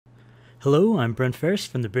Hello, I'm Brent Farris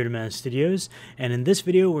from the Bearded Studios, and in this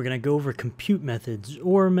video we're going to go over compute methods,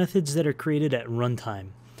 or methods that are created at runtime.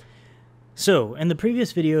 So, in the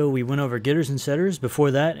previous video we went over getters and setters,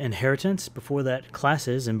 before that inheritance, before that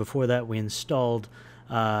classes, and before that we installed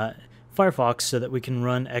Firefox so that we can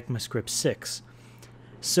run ECMAScript 6.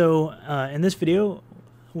 So, in this video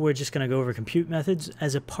we're just going to go over compute methods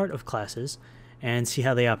as a part of classes and see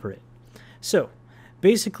how they operate. So,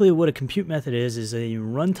 basically what a compute method is a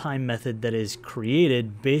runtime method that is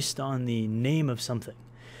created based on the name of something.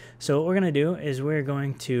 So what we're going to do is we're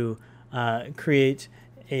going to create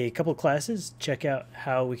a couple classes, check out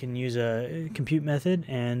how we can use a compute method,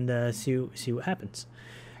 and see what happens.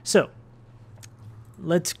 So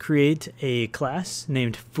let's create a class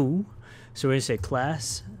named foo. So we're going to say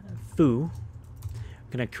class foo.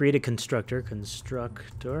 We're going to create a constructor.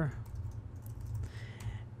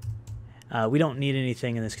 We don't need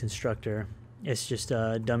anything in this constructor. It's just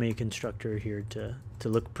a dummy constructor here to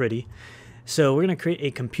look pretty. So we're going to create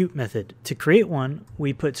a compute method. To create one,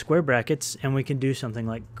 we put square brackets, and we can do something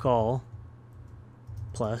like call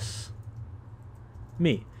plus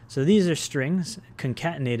me. So these are strings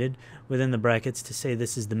concatenated within the brackets to say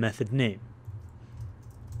this is the method name.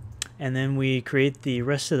 And then we create the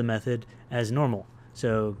rest of the method as normal.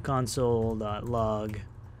 So console.log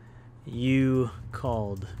you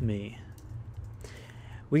called me.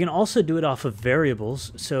 We can also do it off of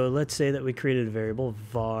variables. So let's say that we created a variable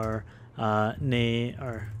var name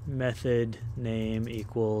or method name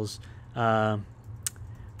equals we'll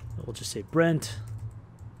just say Brent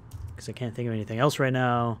because I can't think of anything else right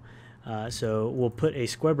now. So we'll put a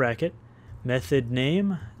square bracket method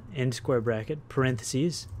name in square bracket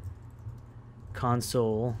parentheses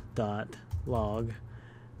console.log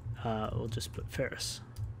we'll just put Farris.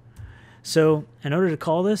 So in order to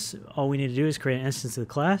call this, all we need to do is create an instance of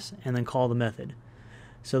the class and then call the method.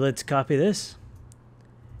 So let's copy this,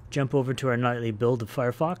 jump over to our nightly build of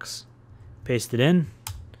Firefox, paste it in.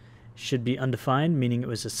 Should be undefined, meaning it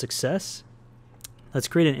was a success. Let's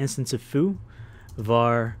create an instance of foo,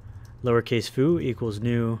 var lowercase foo equals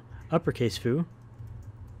new uppercase foo.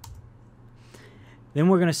 Then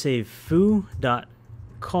we're going to say foo.callMe,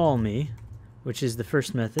 which is the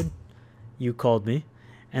first method, you called me.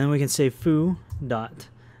 And then we can say foo.Brent.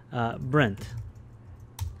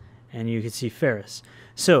 And you can see Farris.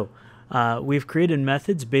 So we've created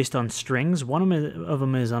methods based on strings. One of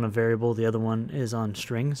them is on a variable. The other one is on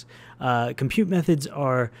strings. Compute methods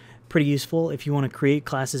are pretty useful if you want to create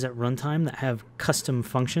classes at runtime that have custom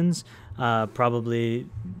functions, probably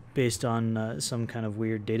based on some kind of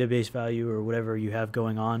weird database value or whatever you have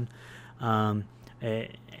going on, and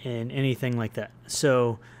anything like that.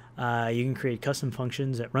 So you can create custom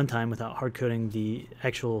functions at runtime without hard coding the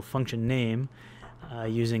actual function name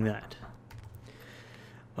using that.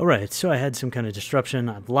 Alright, so I had some kind of disruption.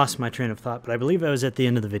 I've lost my train of thought, but I believe I was at the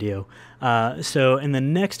end of the video. So in the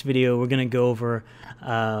next video, we're going to go over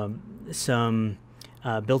some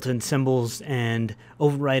built-in symbols and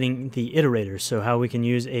overriding the iterators. So how we can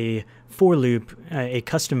use a for loop, a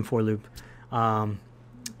custom for loop,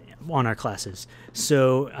 on our classes.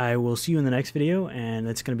 So I will see you in the next video, and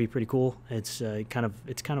it's going to be pretty cool. It's kind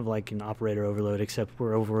of like an operator overload, except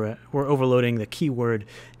we're overloading the keyword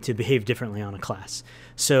to behave differently on a class.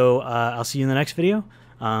 So I'll see you in the next video.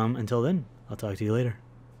 Until then, I'll talk to you later.